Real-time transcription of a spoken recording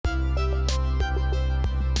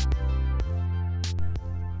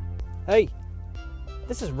Hey,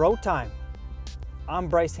 this is Road Time. I'm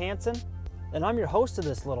Bryce Hanson, and I'm your host of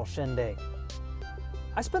this little shindig.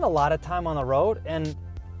 I spend a lot of time on the road, and,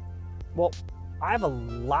 well, I have a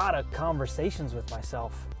lot of conversations with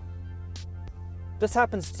myself. This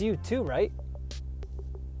happens to you too, right?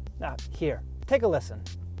 Now, here, take a listen.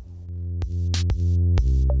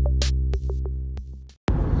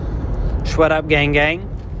 What up, gang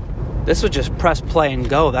gang? This was just press play and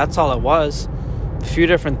go. That's all it was. A few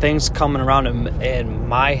different things coming around in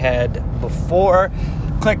my head before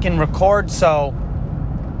click and record, so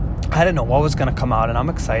I didn't know what was going to come out, and I'm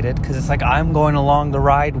excited because it's like I'm going along the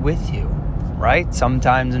ride with you, right?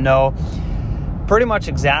 Sometimes know pretty much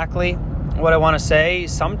exactly what I want to say.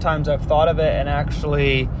 Sometimes I've thought of it and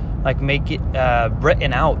actually like make it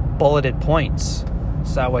written out, bulleted points,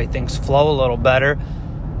 so that way things flow a little better.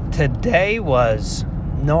 Today was,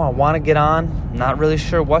 no, I want to get on. Not really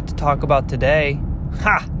sure what to talk about today.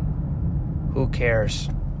 Ha! Who cares?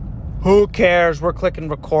 Who cares? We're clicking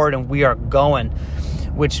record and we are going.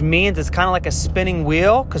 Which means it's kind of like a spinning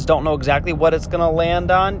wheel because don't know exactly what it's going to land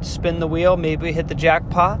on. Spin the wheel. Maybe we hit the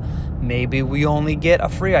jackpot. Maybe we only get a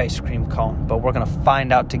free ice cream cone. But we're going to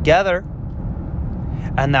find out together.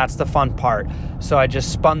 And that's the fun part. So I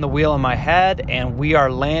just spun the wheel in my head and we are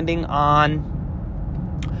landing on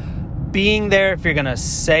being there if you're going to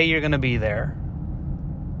say you're going to be there.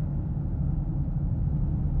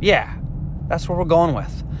 Yeah, that's what we're going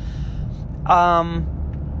with. And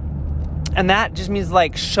that just means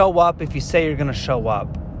like show up if you say you're going to show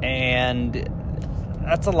up. And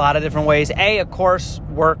that's a lot of different ways. Of course,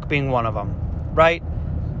 work being one of them, right?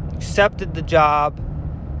 Accepted the job.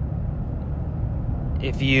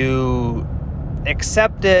 If you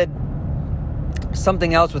accepted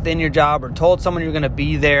something else within your job or told someone you're going to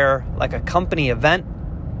be there, like a company event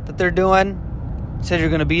that they're doing, said you're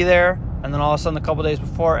going to be there, and then all of a sudden a couple days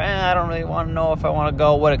before, I don't really want to know if I want to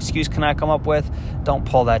go. What excuse can I come up with? Don't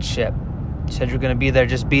pull that shit. You said you're going to be there,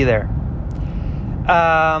 just be there.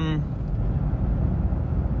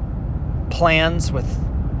 Plans with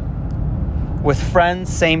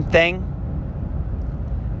friends, same thing.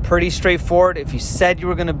 Pretty straightforward. If you said you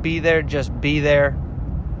were going to be there, just be there.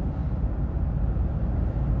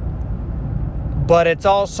 But it's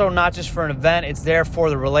also not just for an event, it's there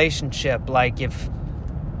for the relationship. Like if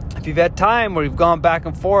you've had time where you've gone back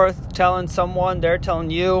and forth telling someone, they're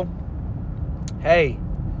telling you, hey,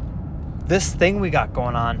 this thing we got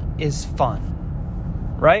going on is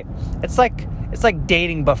fun, right? It's like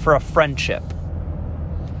dating, but for a friendship.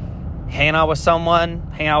 Hanging out with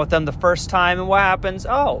someone, hang out with them the first time, and what happens?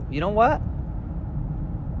 Oh, you know what?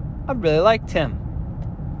 I really liked him.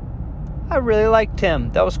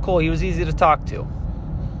 That was cool. He was easy to talk to. You're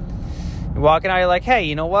walking out, you're like, hey,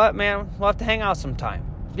 you know what, man? We'll have to hang out sometime.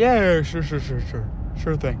 Yeah, sure. Sure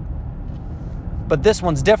thing. But this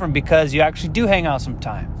one's different because you actually do hang out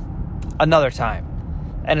sometime. Another time.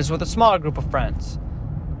 And it's with a smaller group of friends.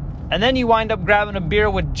 And then you wind up grabbing a beer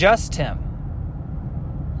with just Tim.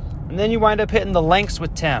 And then you wind up hitting the links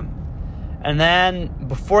with Tim. And then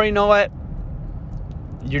before you know it,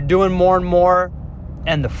 you're doing more and more.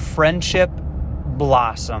 And the friendship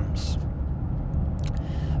blossoms.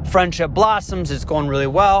 Friendship blossoms. It's going really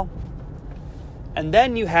well. And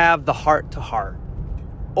then you have the heart-to-heart.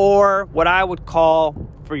 Or what I would call,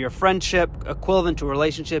 for your friendship, equivalent to a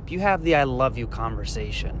relationship, you have the I love you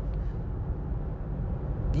conversation.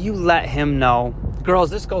 You let him know. Girls,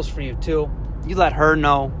 this goes for you too. You let her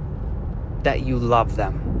know that you love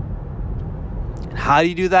them. And how do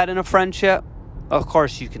you do that in a friendship? Of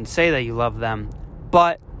course, you can say that you love them.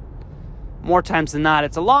 But more times than not,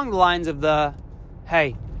 it's along the lines of the,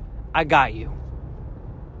 hey, I got you.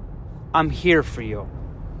 I'm here for you.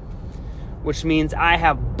 Which means I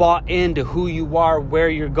have bought into who you are, where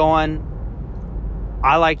you're going.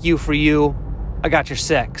 I like you for you. I got your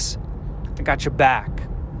six. I got your back.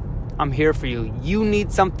 I'm here for you. You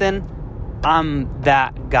need something, I'm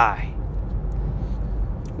that guy.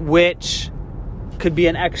 Which could be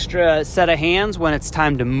an extra set of hands when it's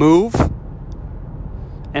time to move.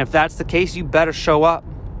 And if that's the case, you better show up.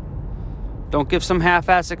 Don't give some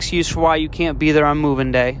half-ass excuse for why you can't be there on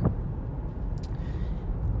moving day.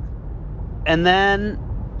 And then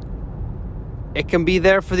it can be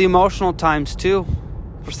there for the emotional times too,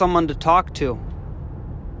 for someone to talk to.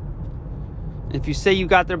 If you say you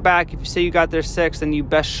got their back, if you say you got their six, then you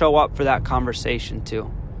best show up for that conversation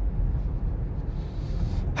too.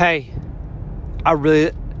 Hey, I'd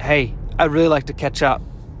really like to catch up.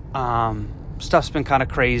 Stuff's been kind of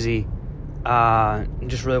crazy.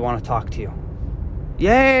 Just really want to talk to you.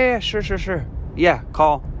 Yeah, sure. Yeah,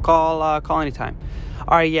 call anytime.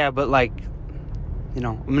 All right, yeah, but like, I'm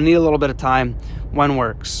going to need a little bit of time. When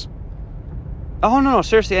works? Oh, no,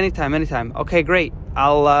 seriously, anytime. Okay, great.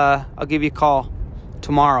 I'll give you a call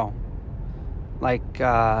tomorrow. Like,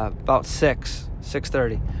 about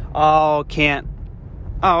 6:30. Oh, can't.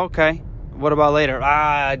 Oh, okay. What about later?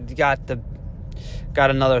 I got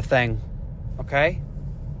another thing. Okay?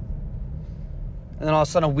 And then all of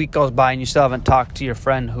a sudden a week goes by and you still haven't talked to your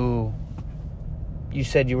friend who you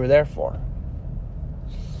said you were there for.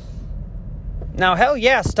 Now, hell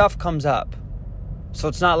yeah, stuff comes up. So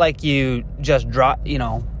it's not like you just drop,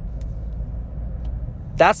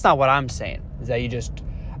 That's not what I'm saying. Is that you just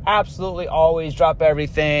absolutely always drop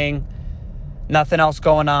everything. Nothing else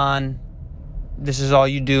going on. This is all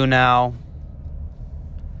you do now.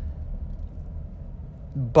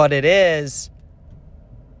 But it is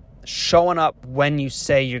showing up when you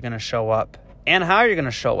say you're going to show up and how you're going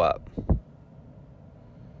to show up.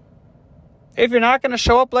 If you're not going to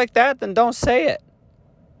show up like that, then don't say it.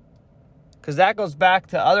 Because that goes back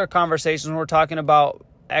to other conversations when we're talking about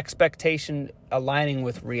expectation aligning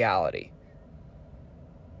with reality.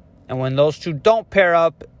 And when those two don't pair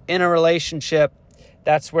up in a relationship,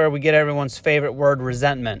 that's where we get everyone's favorite word,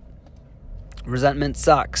 resentment. Resentment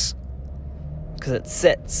sucks. Because it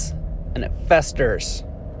sits and it festers.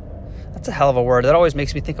 That's a hell of a word. That always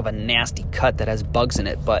makes me think of a nasty cut that has bugs in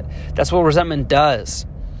it. But that's what resentment does.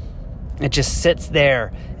 It just sits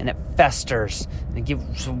there and it festers and it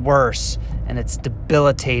gets worse and it's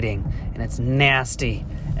debilitating and it's nasty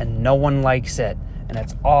and no one likes it and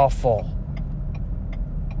it's awful.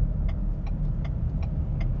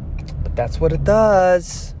 But that's what it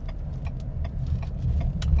does.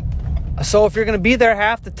 So if you're going to be there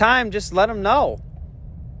half the time, just let them know.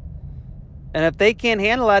 And if they can't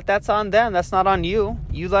handle that, that's on them. That's not on you.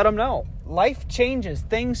 You let them know. Life changes.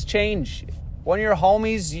 Things change. One of your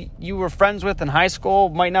homies you were friends with in high school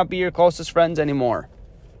might not be your closest friends anymore.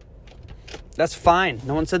 That's fine.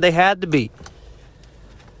 No one said they had to be.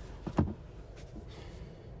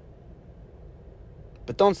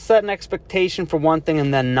 But don't set an expectation for one thing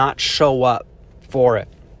and then not show up for it.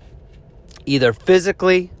 Either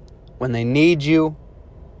physically, when they need you,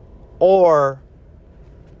 or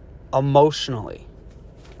emotionally,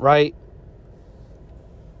 right?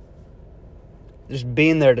 Just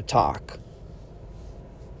being there to talk.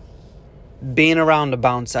 Being around to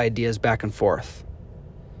bounce ideas back and forth.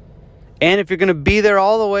 And if you're going to be there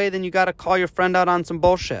all the way, then you got to call your friend out on some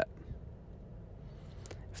bullshit.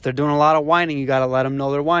 If they're doing a lot of whining, you got to let them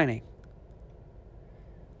know they're whining.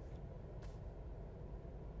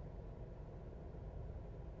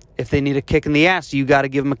 If they need a kick in the ass, you got to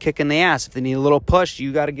give them a kick in the ass. If they need a little push,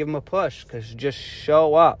 you got to give them a push. Because just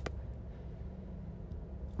show up.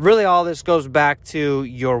 Really, all this goes back to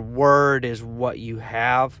your word is what you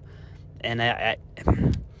have. And it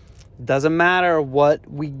doesn't matter what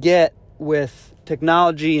we get with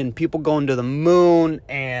technology and people going to the moon.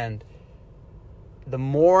 And the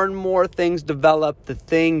more and more things develop, the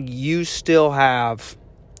thing you still have.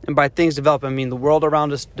 And by things develop, I mean the world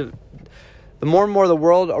around us. The more and more the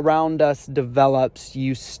world around us develops,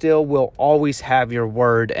 you still will always have your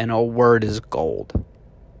word. And a word is gold.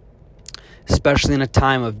 Especially in a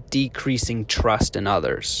time of decreasing trust in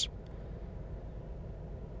others.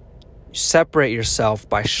 You separate yourself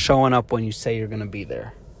by showing up when you say you're going to be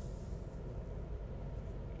there.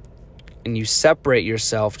 And you separate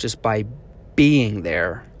yourself just by being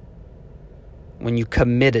there when you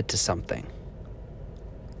committed to something.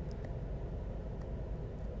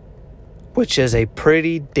 Which is a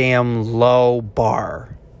pretty damn low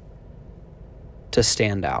bar to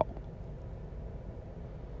stand out.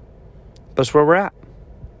 But it's where we're at.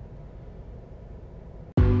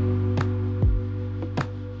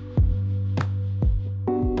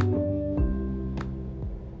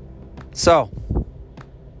 So,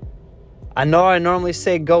 I know I normally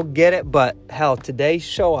say go get it, but hell, today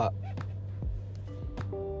show up.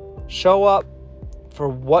 Show up for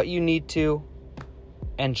what you need to,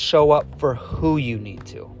 and show up for who you need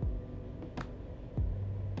to.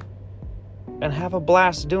 And have a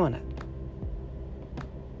blast doing it.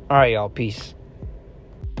 All right, y'all. Peace.